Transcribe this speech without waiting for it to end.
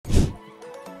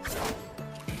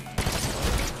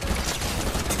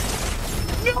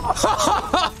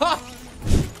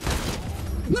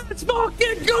Let's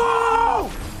fucking go!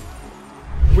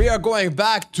 We are going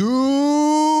back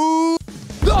to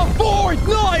the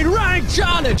Fortnite Ranked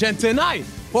Challenge. And tonight,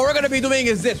 what we're going to be doing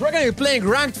is this. We're going to be playing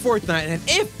Ranked Fortnite. And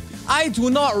if I do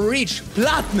not reach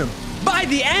Platinum by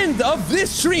the end of this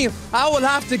stream, I will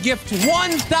have to gift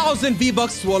 1,000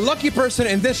 V-Bucks to a lucky person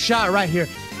in this shot right here.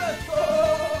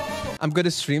 I'm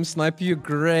gonna stream snipe you.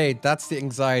 Great. That's the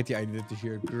anxiety I needed to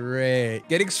hear. Great.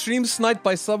 Getting stream sniped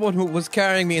by someone who was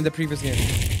carrying me in the previous game.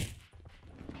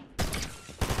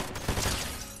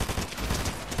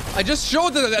 I just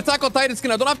showed the Attack on Titan skin.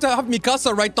 I don't have to have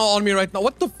Mikasa right now on me right now.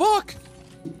 What the fuck?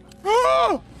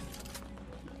 Ah!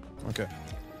 Okay.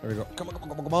 There we go. Come on,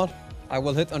 come on, come on. I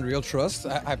will hit Unreal Trust.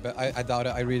 I doubt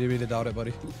it. I really, really doubt it,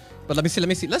 buddy. But let me see, let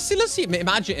me see. Let's see.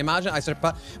 Imagine I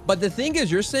surpass. But the thing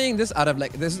is, you're saying this out of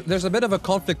like, there's a bit of a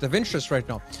conflict of interest right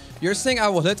now. You're saying I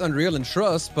will hit Unreal and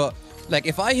Trust, but like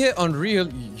if I hit Unreal,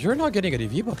 you're not getting any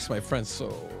V-Bucks, my friend.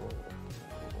 So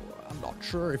I'm not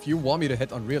sure if you want me to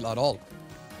hit Unreal at all.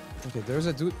 Okay, there's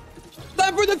a dude.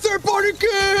 Time for the third party king!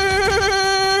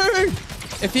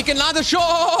 If he can land a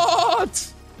shot!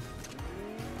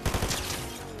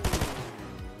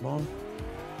 Come on.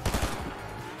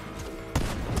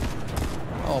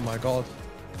 Oh my god.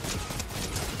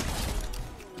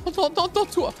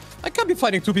 Not two. I can't be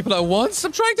fighting two people at once.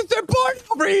 I'm trying to third party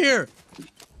over here.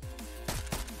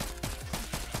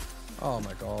 Oh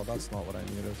my god, that's not what I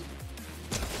needed.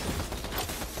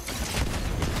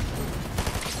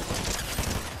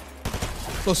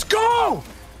 Let's go!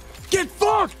 Get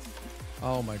fucked!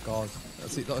 Oh my god.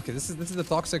 Let's see. Okay, this is the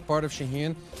toxic part of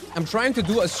Chehine. I'm trying to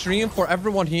do a stream for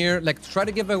everyone here, like try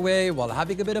to give away while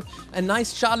having a bit of a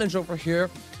nice challenge over here.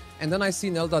 And then I see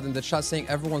Neldad in the chat saying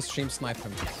everyone stream snipe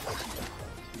him.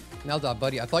 Neldad,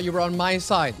 buddy, I thought you were on my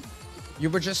side. You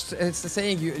were just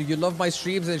saying you love my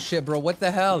streams and shit, bro. What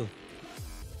the hell?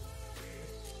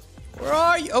 Where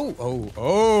are you?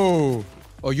 Oh,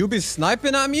 you be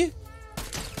sniping at me?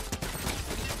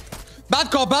 Bad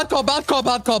call.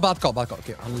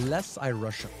 Okay, unless I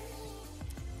rush him.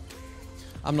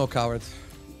 I'm no coward.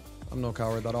 I'm no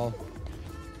coward at all.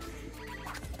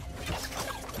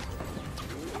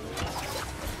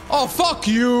 Oh, fuck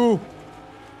you!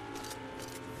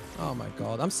 Oh my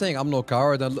god, I'm saying I'm no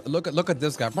coward. And look at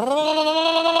this guy. Goes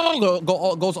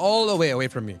all the way away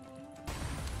from me.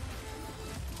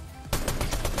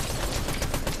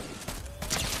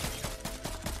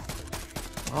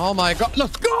 Oh my god,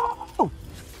 let's go!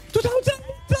 Dude, how did I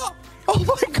hit that? Oh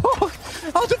my god!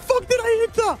 How the fuck did I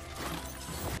hit that?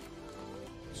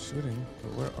 Shooting,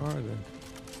 but where are they?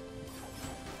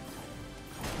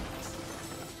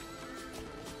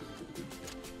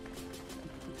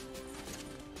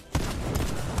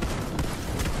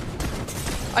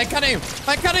 I got him!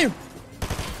 I got him!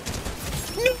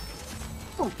 No!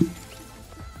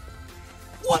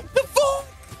 What the fuck?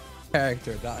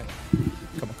 Character die.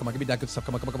 Come on, give me that good stuff.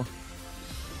 Come on.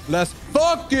 Let's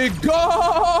fucking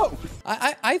go!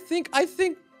 I think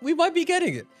we might be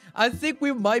getting it. I think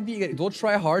we might be getting it. Don't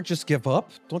try hard, just give up.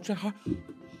 Don't try hard.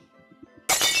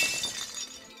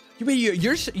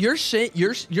 You're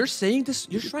saying this.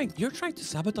 You're trying to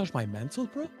sabotage my mental,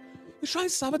 bro. You're trying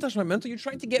to sabotage my mental. You're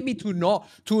trying to get me to not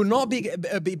be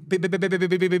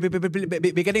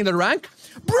getting the rank,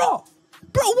 bro. What?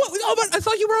 Oh, man, I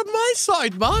thought you were on my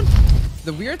side, man.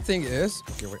 The weird thing is,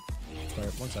 okay, wait. Sorry,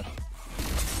 1 second.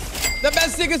 The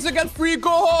best thing is to get free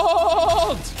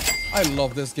gold! I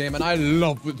love this game and I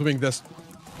love doing this.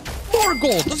 More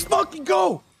gold! Let's fucking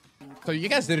go! So you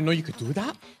guys didn't know you could do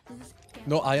that?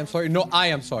 No, I am sorry. No, I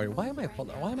am sorry. Why am I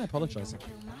apologizing?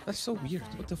 That's so weird.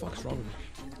 What the fuck's wrong with me?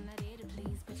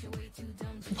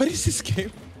 What is this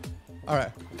game?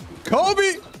 Alright.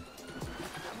 Kobe!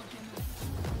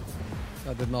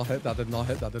 That did not hit. Alright,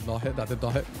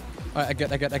 I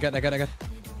get.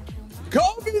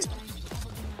 Kobe!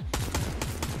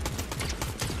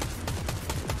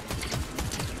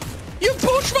 You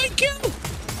pushed my kill!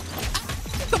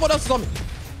 Someone else is on me.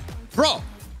 Bro!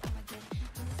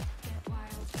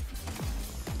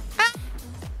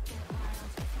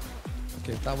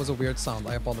 Okay, that was a weird sound.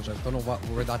 I apologize. Don't know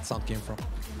where that sound came from.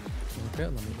 Okay,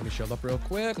 let me shield up real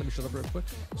quick.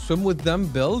 Swim with them,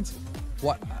 build.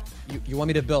 What? You want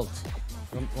me to build?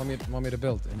 Want me to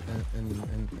build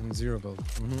in zero build?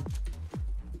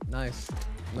 Nice.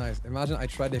 Imagine I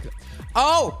tried to.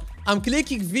 Oh, I'm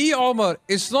clicking V, Omar.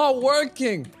 It's not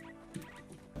working.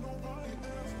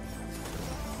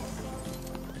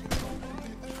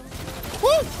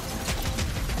 Woo!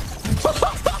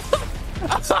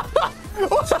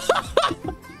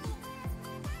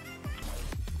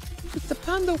 It's the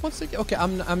pan random once again. Okay,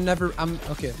 I'm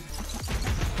okay.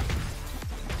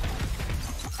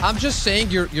 I'm just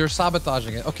saying you're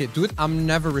sabotaging it. Okay, dude, I'm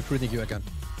never recruiting you again.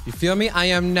 You feel me? I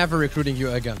am never recruiting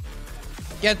you again.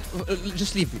 Yeah,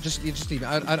 just leave me. Just leave me.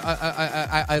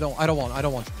 I don't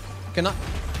want. Can I?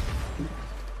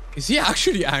 Is he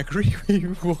actually angry? Wait,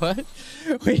 what?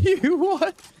 Wait,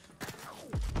 what?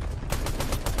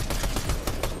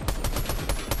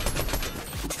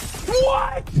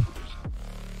 What?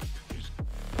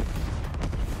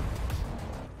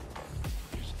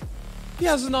 He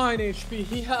has 9 HP.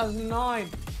 He has 9.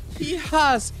 He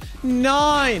has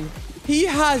 9. He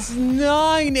has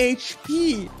 9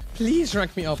 HP. Please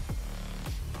rank me up.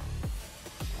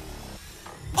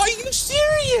 Are you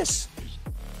serious?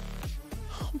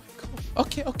 Oh my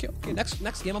god. Okay.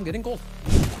 Next game, I'm getting gold.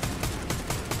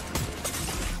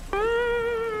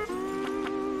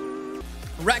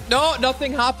 No,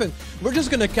 nothing happened. We're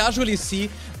just gonna casually see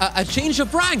a change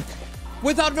of rank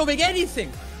without knowing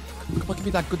anything. Come on, give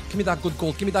me that good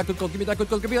gold. Give me that good gold.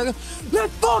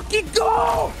 Let's fucking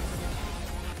go!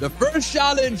 The first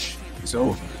challenge is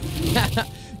over.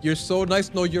 You're so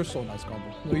nice. No, you're so nice,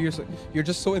 Combo. No, you're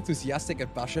just so enthusiastic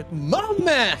and passionate.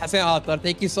 Mama!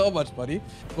 Thank you so much, buddy.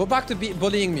 Go back to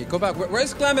bullying me. Go back.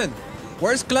 Where's Clement?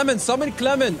 Where's Clement? Summon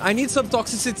Clement. I need some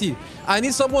toxicity. I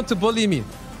need someone to bully me.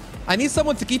 I need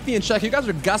someone to keep me in check. You guys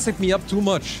are gassing me up too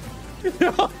much.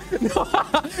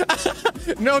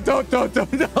 No, don't.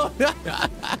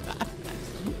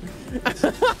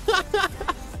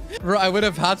 Bro, I would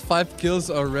have had 5 kills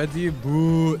already.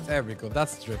 Boo. There we go.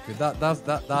 That's trippy. That's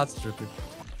trippy.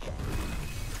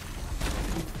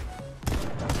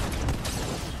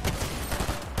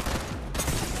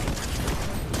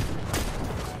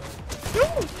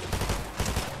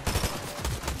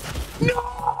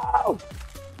 No!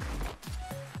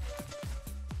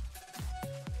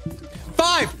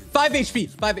 5 HP.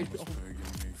 5 HP. Oh.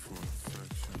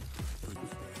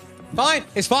 Fine.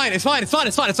 It's fine. It's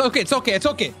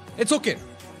okay.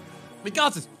 We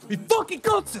got this. We fucking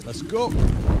got this. Let's go.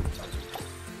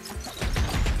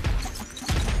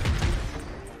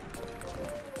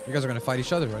 You guys are gonna fight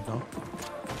each other right now.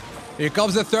 Here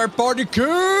comes the third party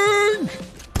king.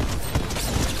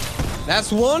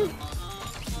 That's one.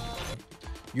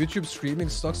 YouTube streaming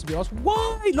sucks, to be honest.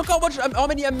 Why? Look how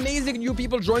many amazing new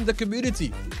people joined the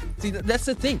community. See, that's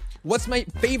the thing. What's my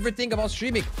favorite thing about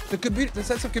streaming? The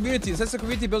sense of community, the sense of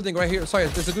community building right here. Sorry,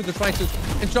 there's a dude that's trying to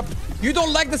interrupt. You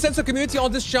don't like the sense of community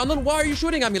on this channel? Why are you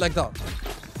shooting at me like that?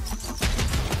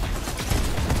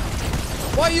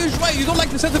 Why you don't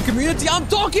like the sense of community? I'm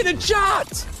talking in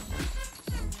chat.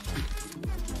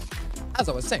 As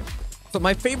I was saying. So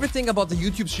my favorite thing about the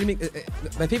YouTube streaming,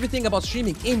 my favorite thing about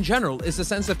streaming in general is the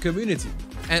sense of community,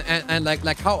 and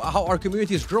like how our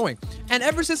community is growing. And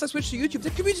ever since I switched to YouTube, the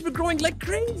community's been growing like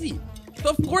crazy. So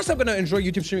of course I'm gonna enjoy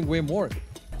YouTube streaming way more.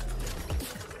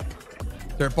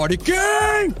 Third party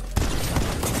king!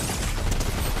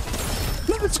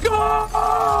 Let's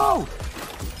go!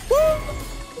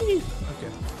 Woo!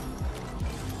 Okay.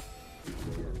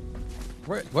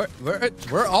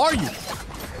 Where are you?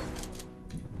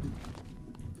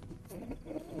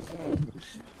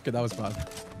 Okay, that was bad.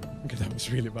 Okay, that was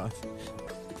really bad.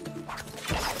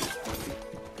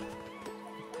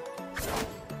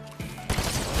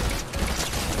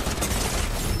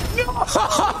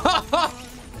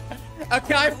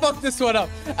 Okay, I fucked this one up.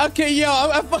 Okay, yo,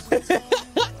 I fucked.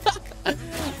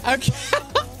 Okay.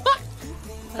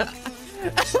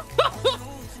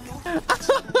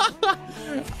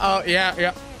 Oh,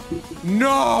 yeah.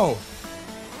 No!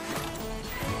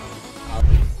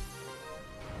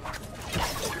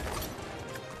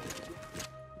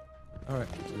 Alright,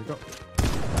 here we go.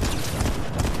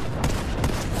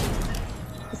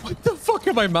 What the fuck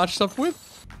am I matched up with?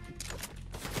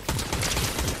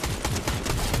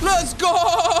 Let's go!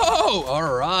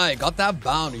 Alright, got that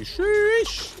bounty.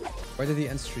 Sheesh. Why did he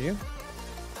end stream?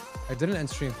 I didn't end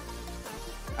stream.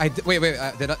 Wait,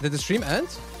 did the stream end?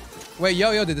 Wait,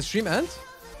 yo, did the stream end?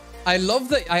 I love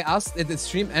that I asked did the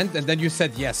stream end and then you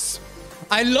said yes.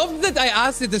 I love that I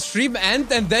asked did the stream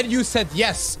end and then you said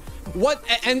yes. What?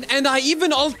 And I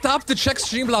even alt tapped to check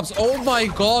Streamlabs. Oh my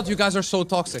god, you guys are so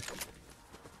toxic.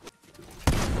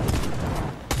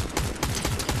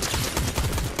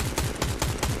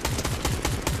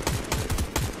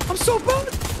 I'm so bad.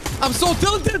 I'm so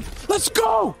tilted. Let's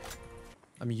go.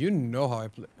 I mean, you know how I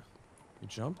play. You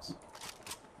jumped?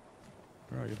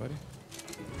 Where are you, buddy?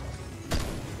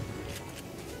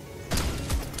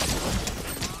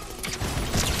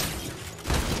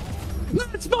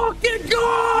 Let's fucking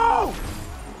go!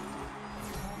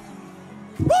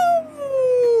 Woo!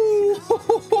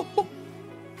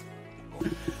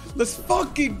 Let's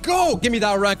fucking go. Give me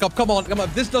that rank up. Come on, come on.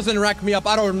 If this doesn't rank me up,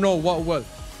 I don't know what will.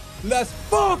 Let's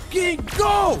fucking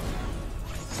go.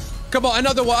 Come on,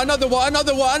 another one, another one,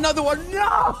 another one, another one.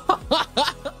 No!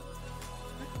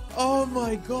 Oh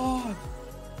my god.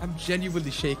 I'm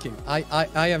genuinely shaking. I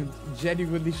am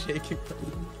genuinely shaking.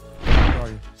 Where are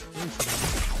you?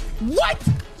 What?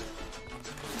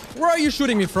 Where are you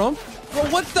shooting me from? Bro,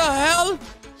 what the hell?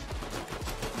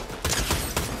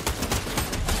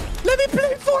 Let me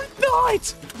play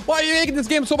Fortnite! Why are you making this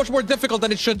game so much more difficult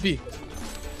than it should be?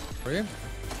 Are you?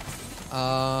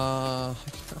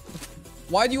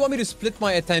 Why do you want me to split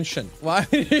my attention? Why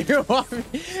do you want me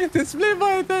to split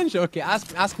my attention? Okay,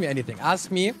 ask me anything.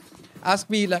 Ask me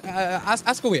like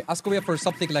ask away for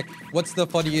something like what's the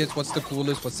funniest, what's the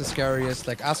coolest, what's the scariest?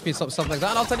 Like ask me something like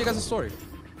that, and I'll tell you guys a story.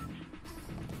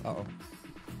 Uh-oh.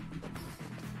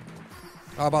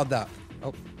 How about that?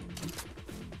 Oh.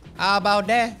 How about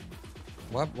that?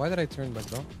 What? Why did I turn back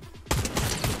though?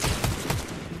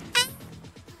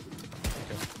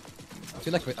 Okay.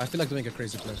 I feel like doing a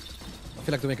crazy play. I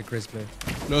feel like doing a crazy play.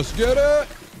 Let's get it!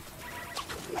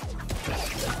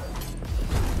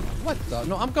 What the?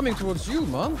 No, I'm coming towards you,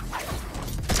 man.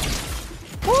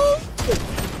 Woo!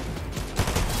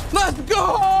 Let's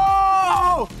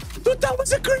go! Dude, that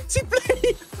was a crazy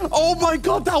play! Oh my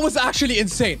god, that was actually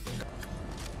insane.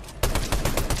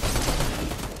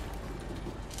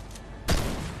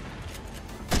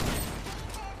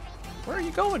 Where are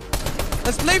you going?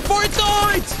 Let's play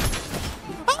Fortnite!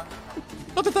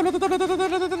 Not the time, not the time, not the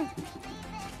time, not the time.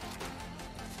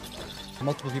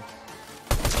 Multiple people.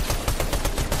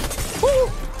 Woo!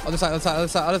 Other side, other side, other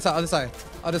side, other side, other side.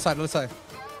 Other side, other side.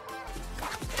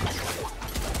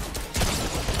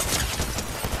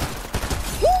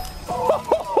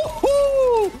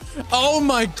 Oh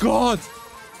my god!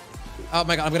 Oh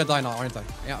my god, I'm gonna die now, aren't I?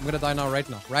 Yeah, I'm gonna die now, right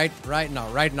now. Right now,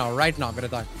 right now, right now, I'm gonna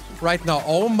die. Right now.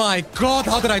 Oh my god,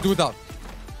 how did I do that?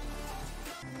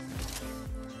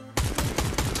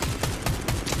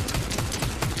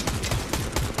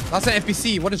 That's an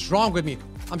NPC. What is wrong with me?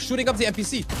 I'm shooting up the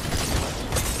NPC.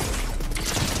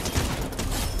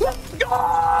 Let's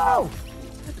go!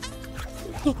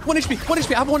 1 HP, 1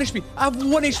 HP, I have 1 HP. I have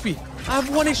 1 HP. I have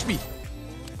 1 HP.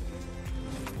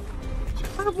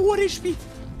 I have 1 HP.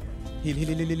 Heal, heal,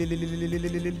 heal, heal, heal, heal, heal, heal, heal,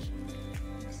 heal, heal.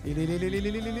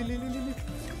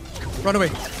 Run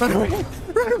away, run away,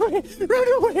 run away, run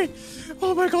away.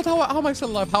 Oh my god, how am I still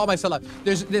alive? How am I still alive?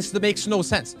 This makes no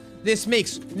sense. This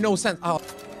makes no sense. Oh.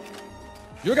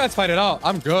 You guys fight it out.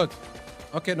 I'm good.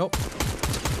 Okay, nope.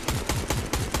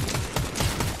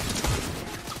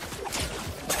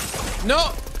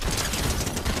 No!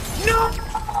 No!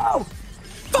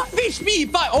 5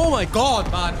 HP! Oh my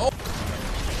god, man. Oh.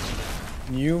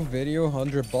 New video,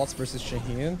 100 bots versus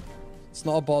Chehine. It's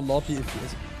not a bot lobby if it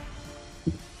is.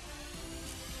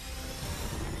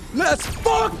 Let's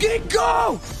fucking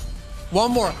go!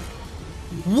 One more.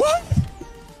 What?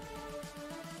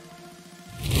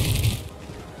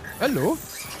 Hello?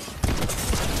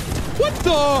 What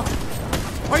the?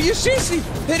 Are you seriously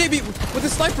hitting me with a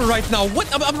sniper right now? What?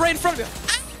 I'm right in front of you.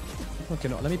 Ah! Okay,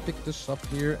 no, let me pick this up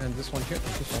here and this one here.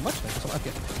 Thank you so much. Thank you so much.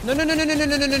 Okay. No.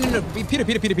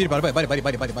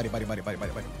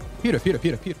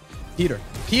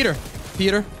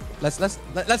 Peter. Let's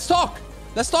talk.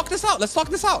 Let's talk this out. Let's talk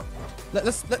this out.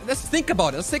 Let's think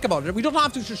about it. Let's think about it. We don't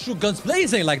have to shoot guns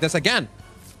blazing like this again.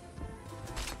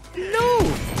 No.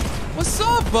 What's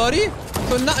up, buddy?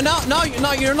 So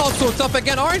now you're not so tough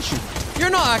again, aren't you? You're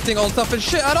not acting all tough and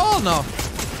shit at all now.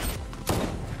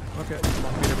 Okay, come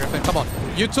on, Peter Griffin, come on.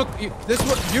 You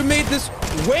made this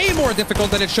way more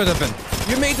difficult than it should have been.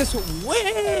 You made this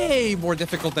way more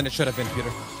difficult than it should have been,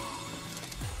 Peter.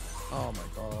 Oh my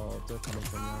god, they're coming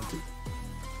from you.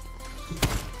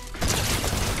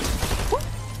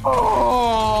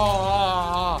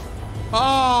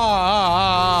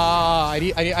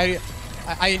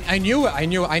 I knew it.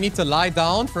 I need to lie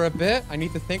down for a bit. I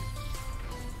need to think.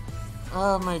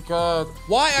 Oh my god.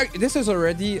 This is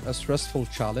already a stressful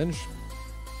challenge.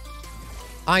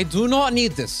 I do not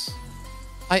need this.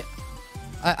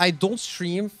 I don't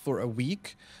stream for a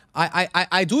week.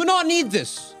 I do not need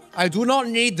this. I do not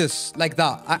need this like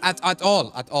that. At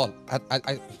all.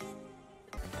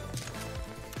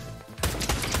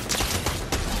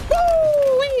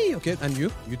 Woo-wee! Okay, and you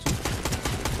too.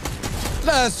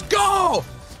 Let's go!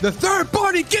 The third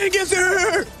party king is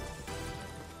here!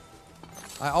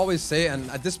 I always say, and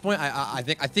at this point, I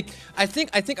think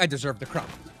I deserve the crown.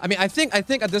 I mean, I think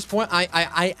at this point,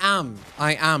 I am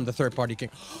the third party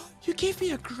king. You gave me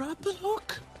a grapple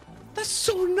hook? That's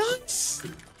so nice!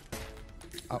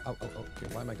 Oh, okay,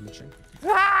 why am I glitching?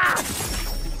 Ah!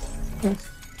 Come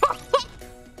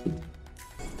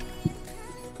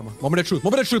on. Moment of truth.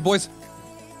 Moment of truth, boys.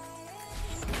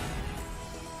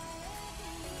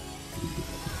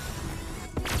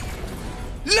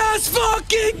 Let's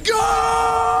fucking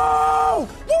go!